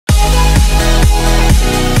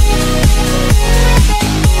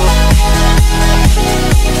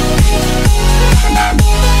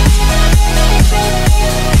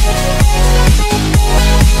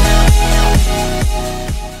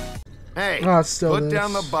it's still Put this.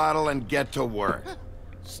 down the bottle and get to work.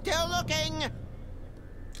 Still looking.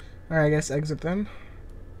 Alright, I guess exit then.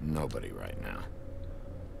 Nobody right now.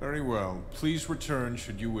 Very well. Please return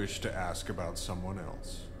should you wish to ask about someone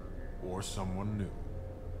else. Or someone new.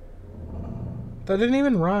 That didn't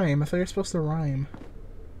even rhyme. I thought you were supposed to rhyme.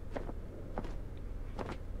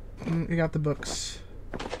 You got the books.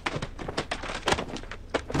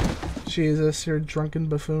 Jesus, you're a drunken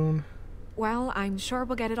buffoon. Well, I'm sure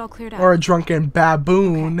we'll get it all cleared up. Or a drunken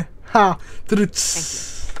baboon. Okay. Ha! Thank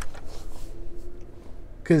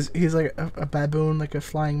Because he's like a baboon, like a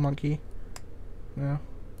flying monkey. Yeah.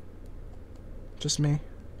 Just me.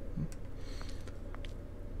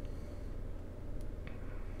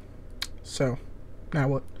 So, now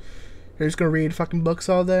what? You're just gonna read fucking books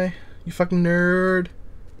all day? You fucking nerd.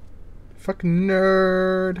 Fucking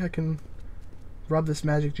nerd. I can rub this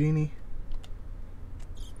magic genie.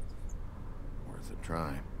 Worth a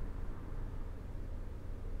try.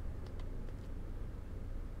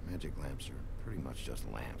 Magic lamps are pretty much just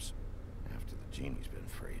lamps after the genie's been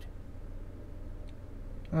freed.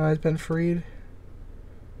 It's been freed.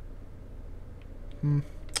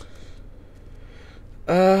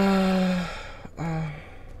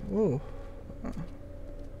 Whoa.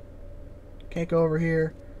 Can't go over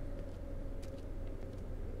here.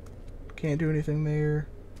 Can't do anything there.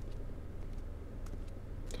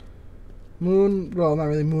 Well, not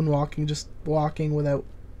really moonwalking, just walking without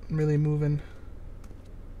really moving.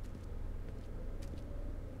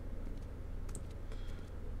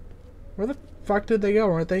 Where the fuck did they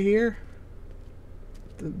go? Aren't they here?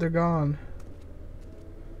 They're gone.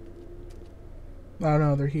 Oh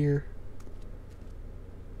no, they're here.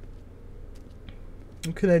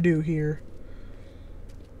 What could I do here?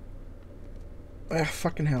 Ah,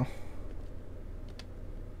 fucking hell.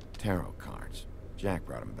 Tarot cards. Jack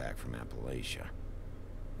brought them back from Appalachia.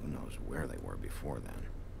 Who knows where they were before then?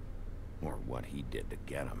 Or what he did to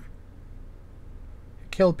get them.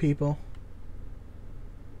 Kill people.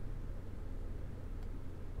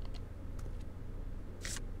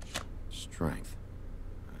 Strength.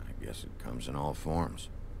 I guess it comes in all forms.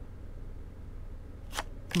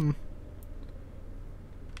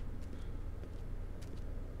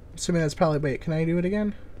 Assuming that's probably... Wait, can I do it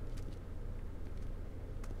again?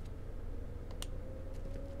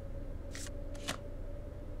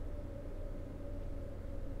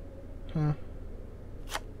 Huh.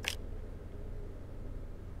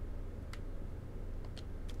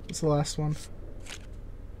 What's the last one?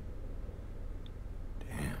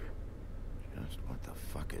 Damn. Just what the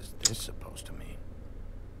fuck is this supposed to mean?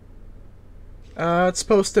 It's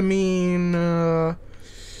supposed to mean,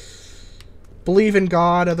 believe in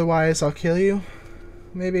God, otherwise I'll kill you.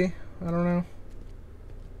 Maybe. I don't know.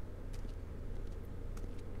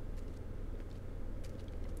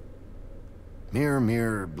 Mirror,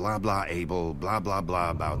 mirror, blah blah able, blah blah blah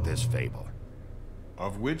about this fable.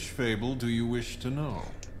 Of which fable do you wish to know?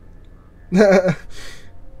 What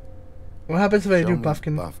happens if I Show do me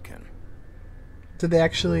Buffkin? Buffkin. Did they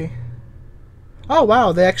actually... Oh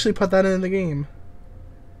wow, they actually put that in the game.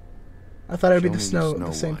 I thought it would be Show the me snow, Snow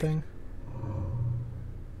the same White. thing.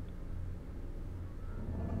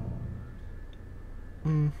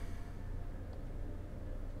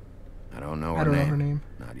 I don't know her I don't know name. her name.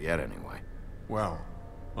 Not yet, anyway. Well,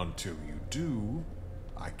 until you do,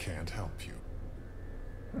 I can't help you.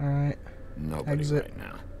 Alright. Nobody Exit. right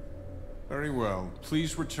now. Very well.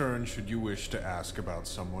 Please return should you wish to ask about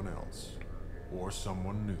someone else. Or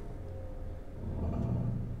someone new.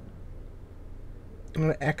 I'm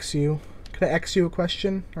gonna X you. Can I X you a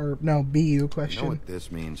question? Or, no, B you a You know question. what this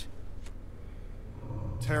means?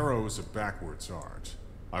 Tarot is a backwards art.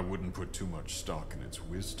 I wouldn't put too much stock in its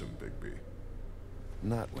wisdom, Bigby.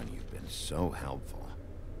 Not when you've been so helpful.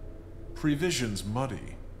 Prevision's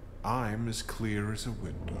muddy. I'm as clear as a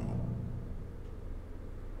window.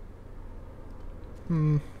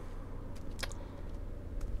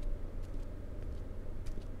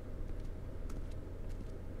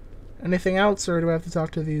 Anything else, or do I have to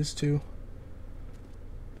talk to these two?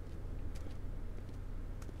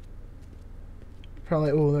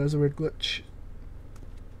 Probably... Oh, there's a weird glitch.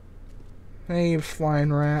 Hey, you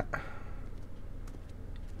flying rat.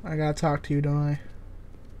 I gotta talk to you, don't I?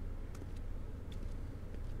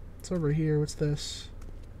 What's over here? What's this?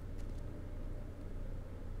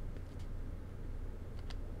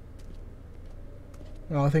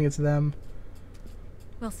 Oh, I think it's them.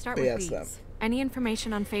 We'll start But with yeah, it's these. them. Any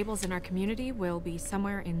information on fables in our community will be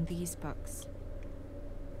somewhere in these books.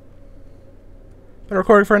 Been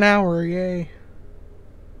recording for an hour, yay.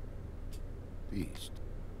 Beast.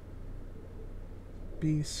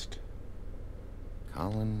 Beast.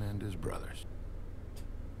 Colin and his brothers.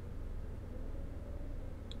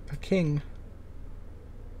 A king.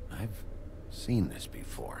 I've seen this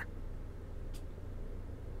before.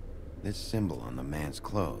 This symbol on the man's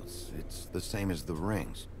clothes, it's the same as the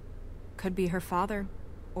rings. Could be her father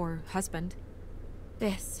or husband.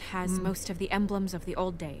 This has most of the emblems of the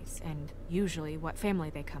old days, and usually what family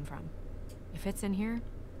they come from. If it's in here,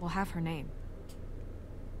 we'll have her name.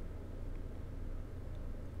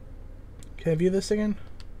 Can I view this again?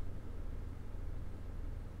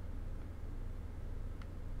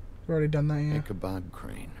 We've already done that, yeah. Ichabod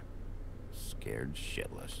Crane. Scared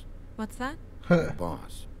shitless. What's that? The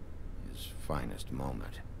boss. His finest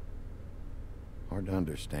moment. Hard to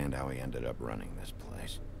understand how he ended up running this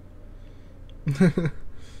place.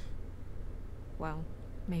 Well,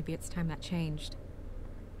 maybe it's time that changed.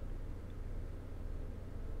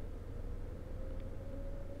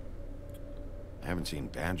 I haven't seen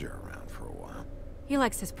Badger around for a while. He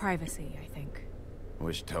likes his privacy, I think. I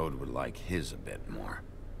wish Toad would like his a bit more.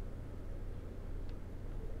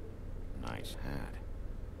 Nice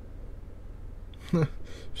hat.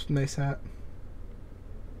 Just a nice hat.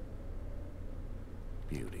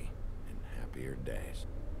 Beauty in happier days.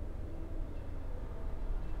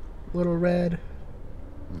 Little Red.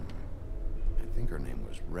 I think her name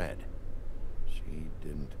was Red. She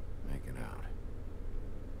didn't make it out.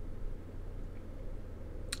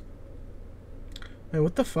 Wait,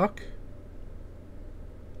 what the fuck?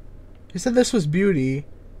 He said this was Beauty,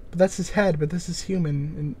 but that's his head, but this is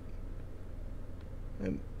human,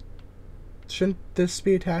 and shouldn't this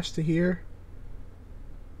be attached to here?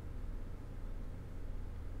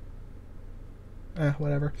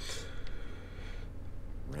 Whatever.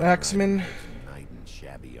 Red Axeman. Rider was a knight in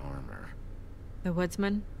shabby armor. The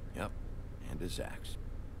woodsman? Yep, and his axe.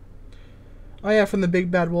 Oh yeah, from the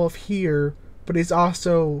Big Bad Wolf here, but he's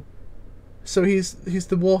also... So he's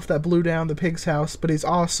the wolf that blew down the pig's house, but he's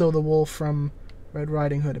also the wolf from Red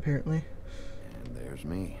Riding Hood, apparently. And there's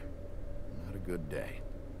me. Not a good day.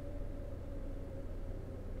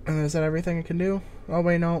 And is that everything I can do? Oh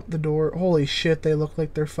wait, no, the door. Holy shit, they look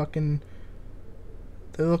like they're fucking...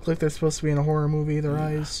 They look like they're supposed to be in a horror movie, their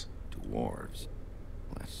eyes. Dwarves.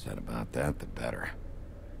 Less said about that, the better.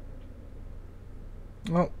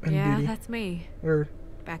 Oh, and Yeah, Beauty. that's me. Or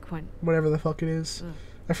Back when. whatever the fuck it is. Ugh.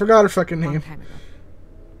 I forgot her fucking Long name. time ago.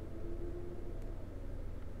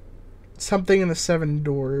 Something in the Seven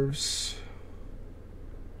Dwarves.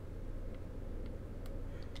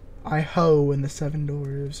 I ho in the Seven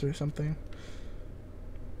Dwarves or something.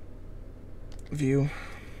 View.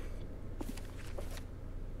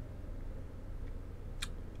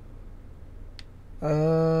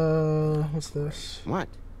 What's this? What?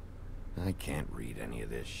 I can't read any of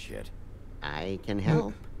this shit. I can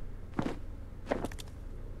help.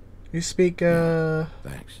 You speak,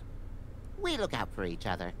 Thanks. We look out for each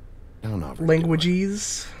other. Don't overdo it.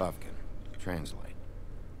 languages? Bufkin, translate.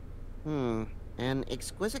 An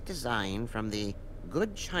exquisite design from the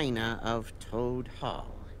good china of Toad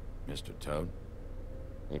Hall. Mr. Toad?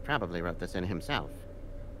 He probably wrote this in himself.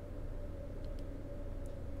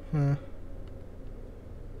 Huh.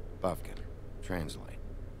 Bufkin, translate.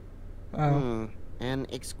 Oh. An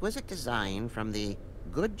exquisite design from the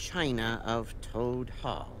good china of Toad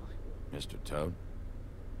Hall. Mr. Toad?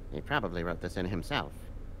 He probably wrote this in himself.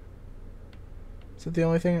 Is that the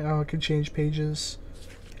only thing? Oh, I could change pages.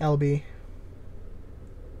 LB.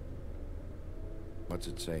 What's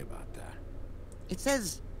it say about that? It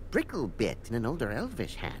says Bricklebit in an older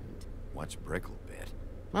elvish hand. What's Bricklebit?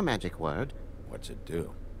 A magic word. What's it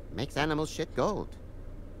do? Makes animals shit gold.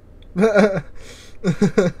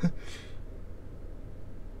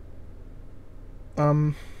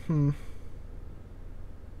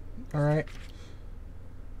 Alright.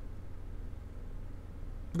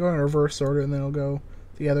 Go in reverse order and then I'll go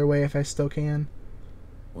the other way if I still can.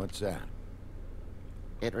 What's that?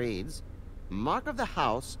 It reads, Mark of the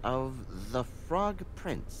House of the Frog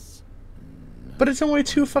Prince. But it's only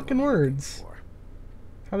two fucking words.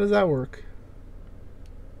 How does that work?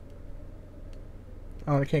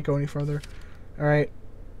 Oh, I can't go any further. Alright.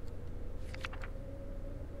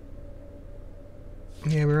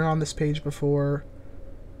 Yeah, we were on this page before.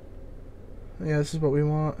 Yeah, this is what we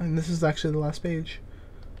want. And this is actually the last page.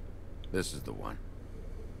 This is the one.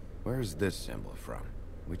 Where is this symbol from?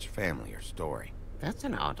 Which family or story? That's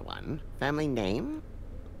an odd one. Family name?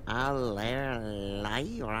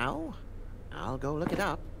 Allerleirauh? I'll go look it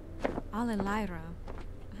up. Allerleirauh.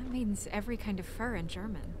 That means every kind of fur in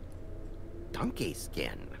German. Donkey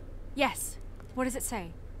skin. Yes. What does it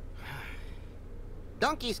say?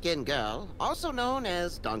 Donkey skin girl, also known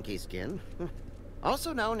as donkey skin.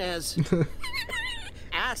 Also known as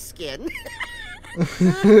Skin.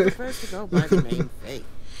 Prefers to go by the name Faith.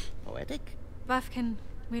 Poetic? Buffkin,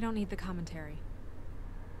 we don't need the commentary.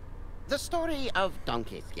 The story of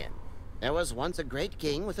Donkey Skin. There was once a great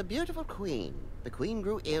king with a beautiful queen. The queen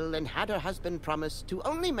grew ill and had her husband promise to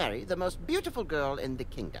only marry the most beautiful girl in the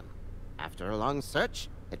kingdom. After a long search,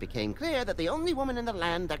 it became clear that the only woman in the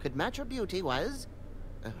land that could match her beauty was...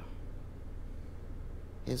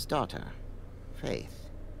 his daughter, Faith.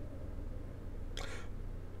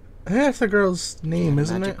 That's the girl's name, A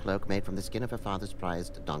isn't magic it? cloak made from the skin of her father's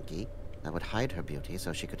prized donkey that would hide her beauty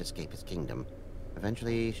so she could escape his kingdom.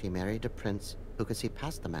 Eventually, she married a prince who could see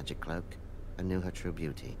past the magic cloak and knew her true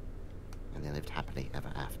beauty. And they lived happily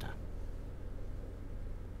ever after.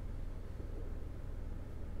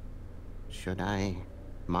 Should I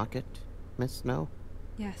mark it, Miss Snow?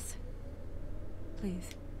 Yes. Please.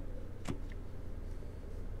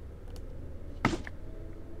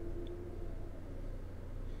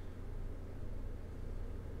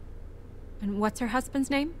 And what's her husband's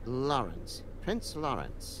name? Lawrence. Prince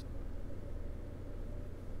Lawrence.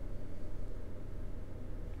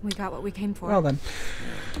 We got what we came for. Well then,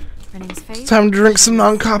 Her name's Faith. time to drink some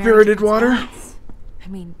non-copyrighted Married to water. Lawrence. I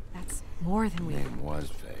mean, that's more than we... Name was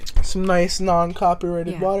Faith. Some nice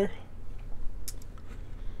non-copyrighted Yeah. water.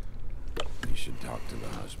 You should talk to the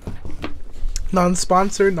husband.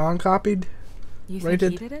 Non-sponsored, non-copied. You think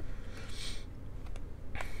Rated. he did it?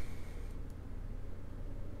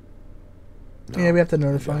 No, Yeah, we have to we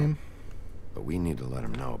notify don't. him. But we need to let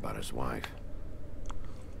him know about his wife.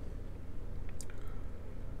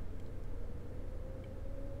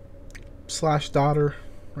 Slash daughter,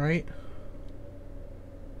 right?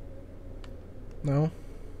 No?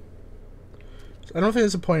 I don't think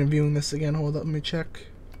there's a point in viewing this again. Hold up, let me check.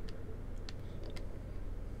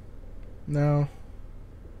 No.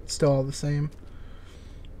 It's still all the same.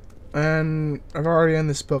 And I've already done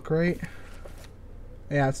this book, right?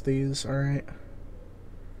 Yeah, it's these. Alright.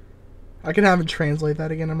 I can have it translate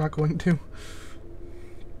that again. I'm not going to.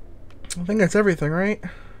 I think that's everything, right?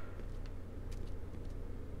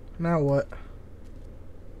 Now what?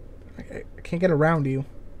 I can't get around you.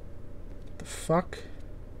 The fuck?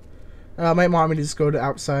 My mom me to just go to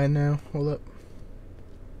outside now. Hold up.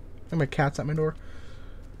 And my cat's at my door.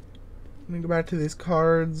 Let me go back to these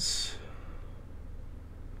cards.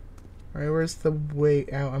 Alright, where's the way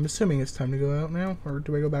out? I'm assuming it's time to go out now. Or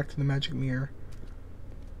do I go back to the magic mirror?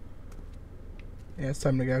 Yeah, it's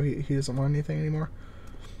time to go. He doesn't want anything anymore.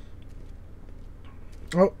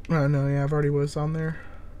 Oh, no, yeah, I've already was on there.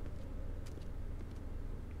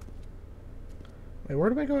 Wait, where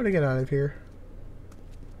do I go to get out of here?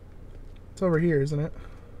 It's over here, isn't it?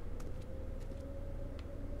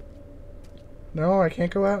 No, I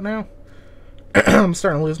can't go out now. I'm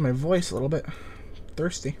starting to lose my voice a little bit.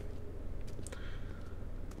 Thirsty.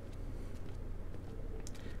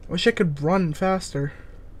 I wish I could run faster.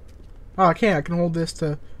 Oh, I can't. I can hold this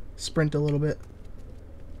to sprint a little bit.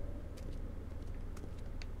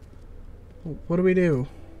 What do we do?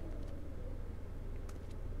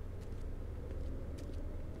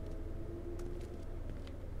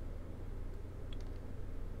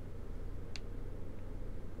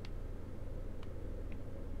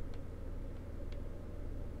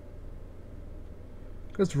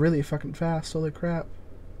 Goes really fucking fast. Holy crap.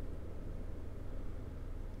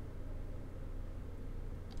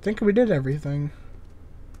 I think we did everything.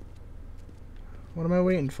 What am I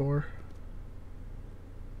waiting for?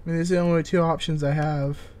 I mean, these are the only two options I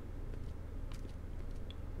have.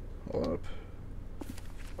 Hold up.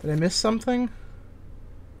 Did I miss something?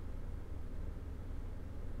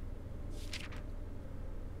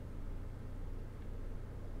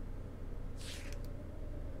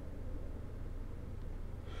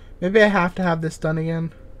 Maybe I have to have this done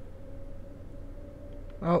again.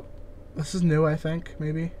 Oh, this is new, I think,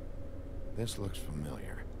 maybe. This looks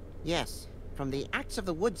familiar. Yes, from the Acts of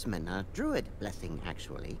the Woodsman, a druid blessing,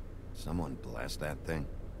 actually. Someone blessed that thing?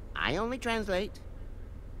 I only translate.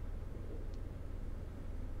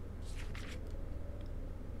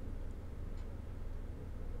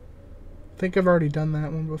 I think I've already done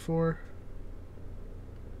that one before.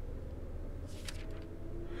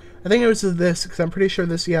 I think it was this, because I'm pretty sure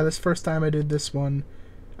this, yeah, this first time I did this one,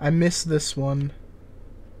 I missed this one.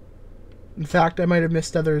 In fact, I might have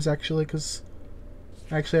missed others, actually, because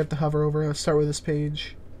I actually have to hover over. I'll start with this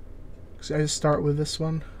page. Because I just start with this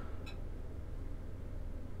one.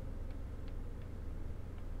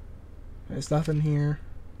 There's nothing here.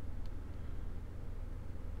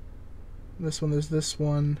 This one, there's this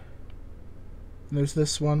one. And there's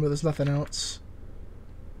this one, but there's nothing else.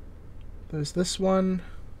 There's this one.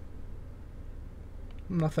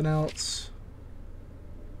 Nothing else.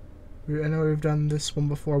 I know we've done this one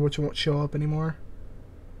before, which won't show up anymore.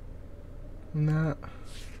 And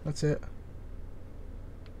that's it.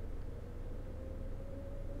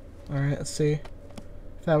 Alright, let's see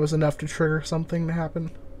if that was enough to trigger something to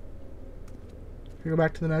happen. We go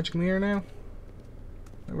back to the magic mirror now.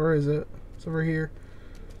 Where is it? It's over here.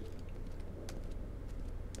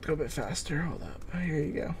 Go a bit faster. Hold up. Oh, here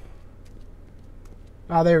you go.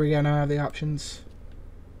 Ah, there we go. Now I have the options.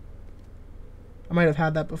 I might have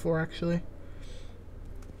had that before, actually.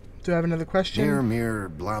 Do I have another question? Mirror, mirror,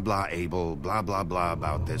 blah blah able, blah blah blah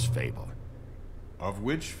about this fable. Of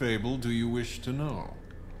which fable do you wish to know?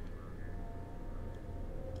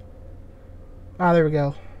 Ah, there we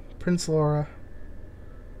go. Prince Laura.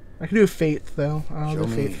 I can do Faith, though. I'll do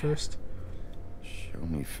Faith first. Show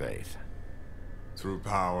me Faith. Through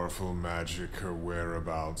powerful magic, her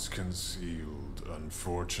whereabouts concealed.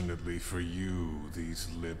 Unfortunately for you, these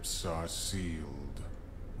lips are sealed.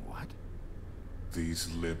 What?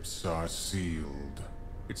 These lips are sealed.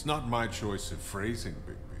 It's not my choice of phrasing,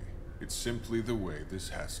 Bigby. It's simply the way this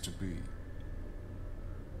has to be.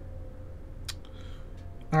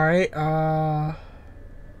 Alright,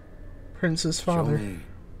 Prince's father. Show me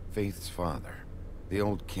Faith's father, the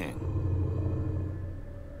old king.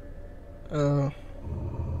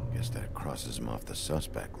 Guess that crosses him off the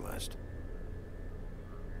suspect list.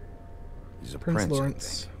 He's a prince,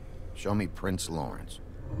 Lawrence. I think. Show me Prince Lawrence.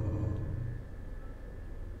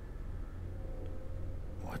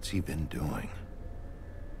 What's he been doing?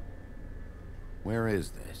 Where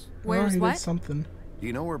is this? Where's he what? did something. Do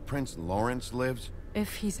you know where Prince Lawrence lives?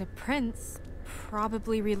 If he's a prince,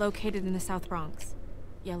 probably relocated in the South Bronx.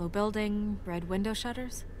 Yellow building, red window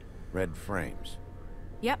shutters. Red frames.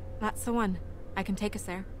 Yep, that's the one. I can take us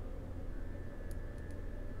there.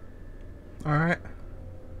 Alright.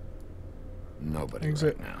 Nobody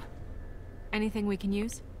Exit. right now. Anything we can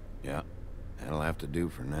use? Yeah, that'll have to do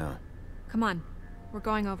for now. Come on, we're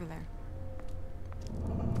going over there.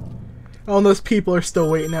 Oh, and those people are still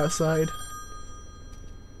waiting outside.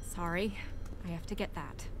 Sorry, I have to get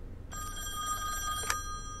that.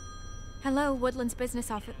 Hello, Woodland's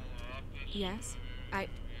business office. Yes,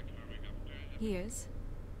 He is.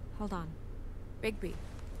 Hold on. Bigby,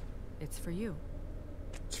 it's for you.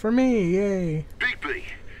 It's for me, yay. Bigby,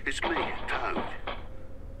 it's me, Toad.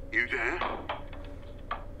 You there?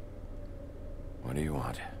 What do you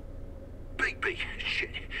want? Bigby, shit.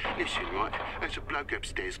 Listen, right, there's a bloke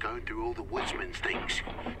upstairs going through all the woodsman's things.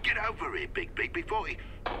 Get over here, Bigby, before he...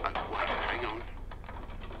 Oh, wait, hang on.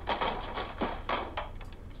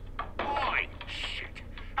 Oi, shit.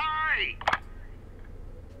 Hey!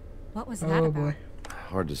 What was that Oh about? boy.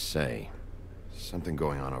 Hard to say. Something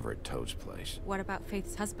going on over at Toad's place. What about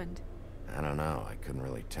Faith's husband? I don't know. I couldn't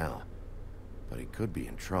really tell. But he could be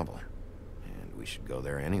in trouble. And we should go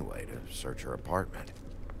there anyway to search her apartment.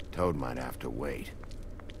 Toad might have to wait.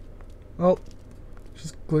 Oh,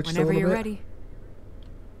 just glitched a Whenever little you're bit. ready.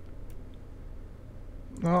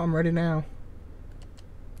 Oh, I'm ready now.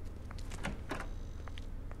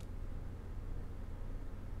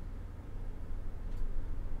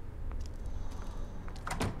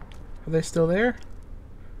 Are they still there?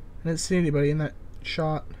 I didn't see anybody in that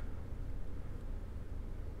shot.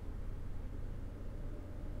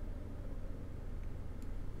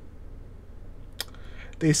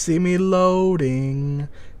 They see me loading,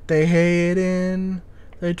 they hate in,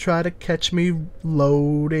 they try to catch me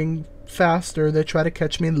loading faster, they try to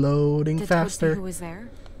catch me loading Did Toad see faster. who was there?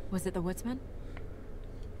 Was it the woodsman?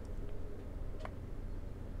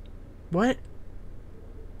 What?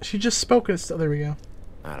 She just spoke it. There we go.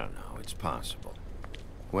 I don't know. It's possible.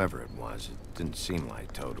 Whoever it was, it didn't seem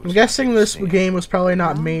like Toad was... I'm guessing this seeing him. game was probably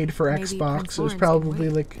not Well, made for maybe Xbox. Prince It was Lawrence can probably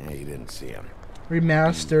wait. like Yeah, you didn't see him.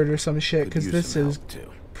 remastered or some shit, Could because use this some is help,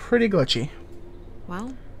 too. pretty glitchy.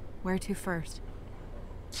 Well, where to first?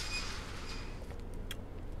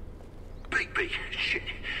 Bigby, shit.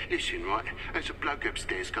 Listen, right, there's a bloke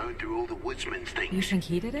upstairs going through all the woodsman's things. You think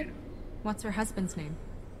he did it? What's her husband's name?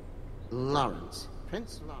 Lawrence.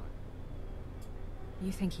 Prince Lawrence.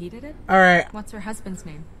 You think he did it? Alright, What's her husband's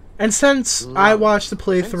name? and since I watched the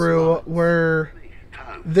playthrough Lawrence. where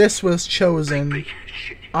Toad. this was chosen, Bigby,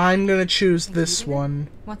 shit. I'm gonna choose Think he this did it? one.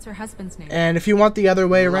 What's her husband's name? And if you want the other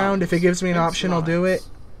way around, if it gives me an Lawrence. option, I'll do it.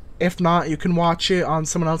 If not, you can watch it on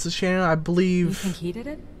someone else's channel. I You believe think he did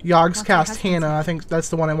it? Yogg's What's her cast husband's Hannah. name? I think that's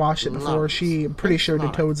the one I watched it before. Lawrence. She, I'm pretty Prince sure, did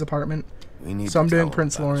Lawrence. Toad's apartment. We need So I'm to doing tell him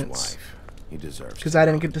Prince about his Lawrence. wife. He deserves Because to I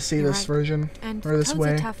didn't know. get to see You're this right. version. And Or this Toad's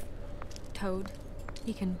way. a tough Toad.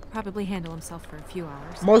 He can probably handle himself for a few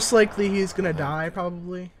hours. Most likely he's gonna die,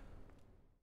 probably.